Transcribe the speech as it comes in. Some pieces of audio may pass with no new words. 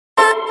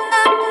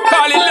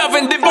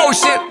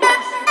devotion.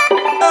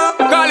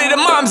 Call it a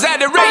mom's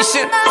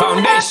adoration.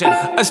 Foundation,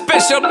 a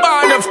special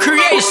bond of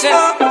creation.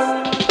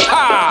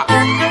 Ha!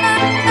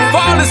 For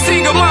all the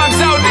single moms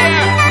out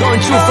there going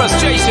through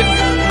frustration.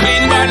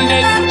 Clean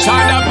Bandit,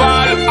 China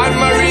Ball, and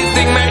Marie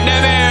thing make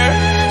them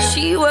air.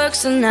 She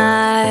works the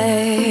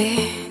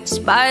nights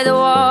by the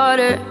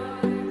water.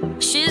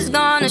 She's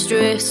gone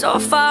astray, so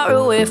far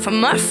away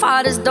from her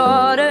father's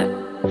daughter.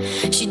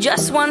 She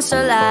just wants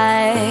a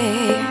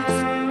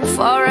life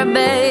for a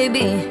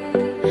baby.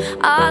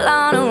 All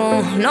on her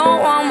own, no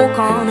one will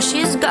come.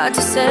 She's got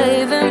to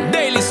save him.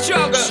 Daily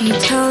struggle. She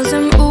tells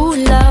him, ooh,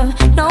 love,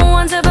 no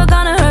one's ever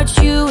gonna hurt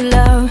you,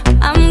 love.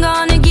 I'm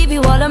gonna give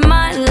you all of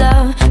my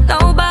love.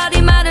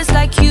 Nobody matters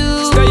like you.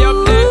 Stay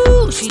up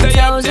there. She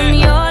tells him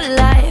your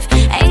life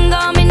ain't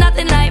gonna be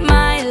nothing like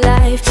my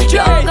life.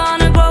 You're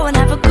gonna grow and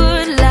have a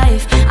good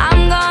life.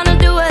 I'm gonna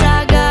do what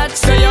I got to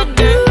Stay up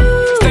there.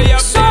 Stay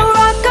up so there.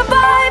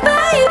 rockabye,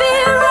 baby,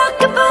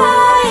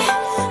 rockabye.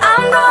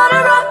 I'm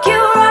gonna rock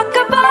you,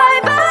 rockabye,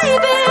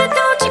 baby.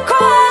 Don't you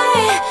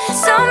cry.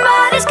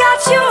 Somebody's got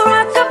you,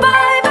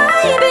 rockabye,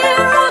 baby,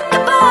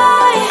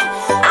 rockabye.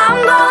 I'm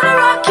gonna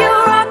rock you,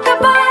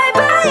 rockabye,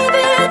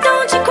 baby.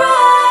 Don't you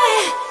cry.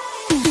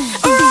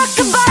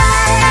 Rockabye.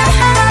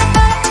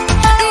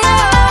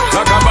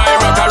 Rockabye,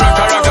 rocka,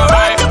 rocka,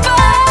 rockabye.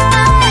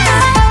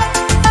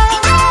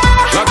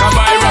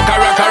 Rockabye, rocka,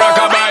 rocka,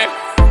 rockabye.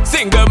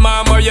 Single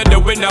mom, what you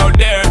doing out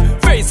there?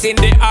 Facing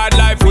the hard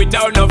life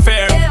without no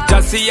fear.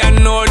 Just see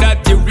and know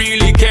that you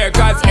really care.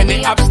 Cause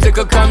any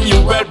obstacle come,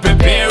 you well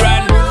prepare.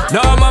 And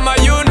no mama,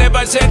 you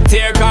never shed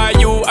tear. Cause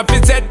you have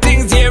to set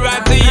things year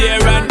after year.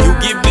 And you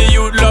give the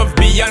youth love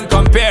beyond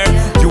compare.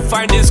 You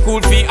find the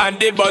school fee and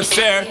the bus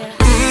fare.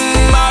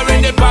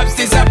 Already pops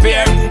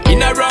disappear.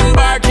 In a wrong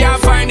bar,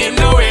 can't find him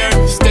nowhere.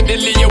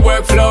 Steadily your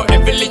workflow,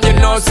 everything you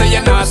know. So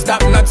you not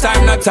stop, no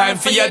time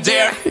for your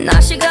dare. Now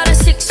she got a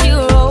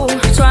 6-year-old,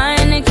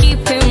 trying to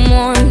keep him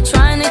warm,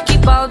 trying to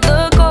keep out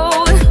the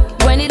cold.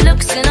 When he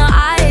looks in her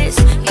eyes,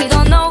 he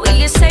don't know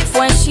he is safe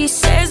when she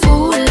says,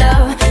 ooh,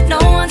 love, no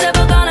one's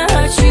ever gonna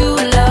hurt you,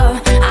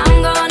 love.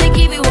 I'm gonna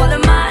give you all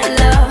of my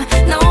love.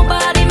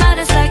 Nobody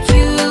matters like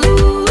you.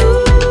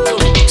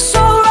 So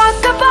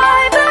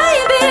rockabye,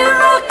 baby,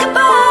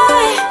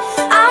 rockabye.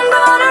 I'm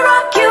gonna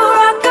rock you,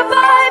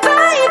 rockabye,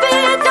 baby.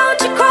 Don't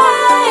you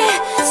cry.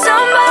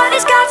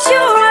 Somebody's got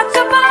you,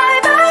 rockabye,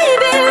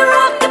 baby,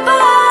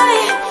 rockabye.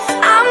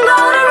 I'm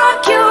gonna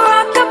rock you,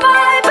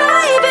 rockabye,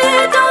 baby.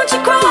 Don't you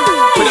cry.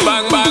 With a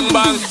bang, bang,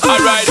 bang.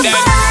 Alright then.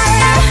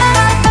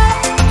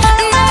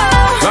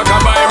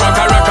 Rockabye,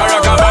 rocka, rocka,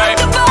 rockabye.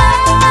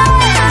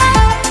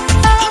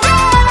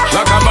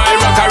 Rockabye,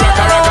 rocka,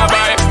 rocka,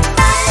 rockabye.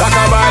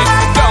 Rockabye,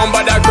 don't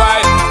bother cry.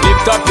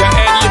 Lift up your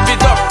head, lift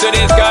it up to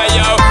the sky,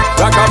 yo.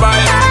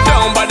 Rockabye,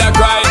 don't bother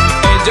cry.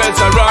 Angels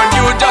around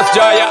you, just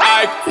dry your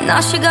eye.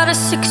 Now she got a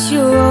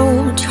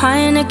 6-year-old,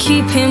 trying to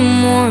keep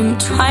him warm,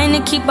 trying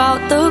to keep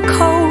out the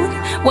cold.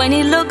 When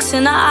he looks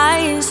in her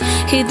eyes,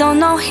 he don't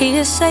know he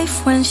is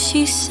safe when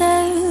she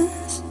says.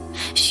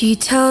 She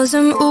tells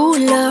him, ooh,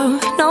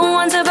 love, no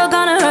one's ever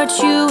gonna hurt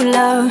you,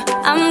 love.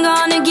 I'm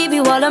gonna give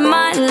you all of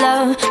my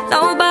love.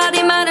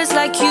 Nobody matters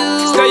like you.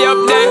 Stay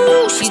up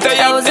there. She Stay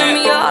tells up there.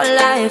 him your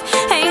life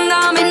ain't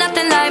gonna be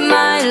nothing like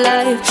my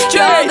life.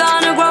 You're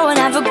gonna grow and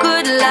have a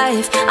good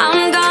life. I'm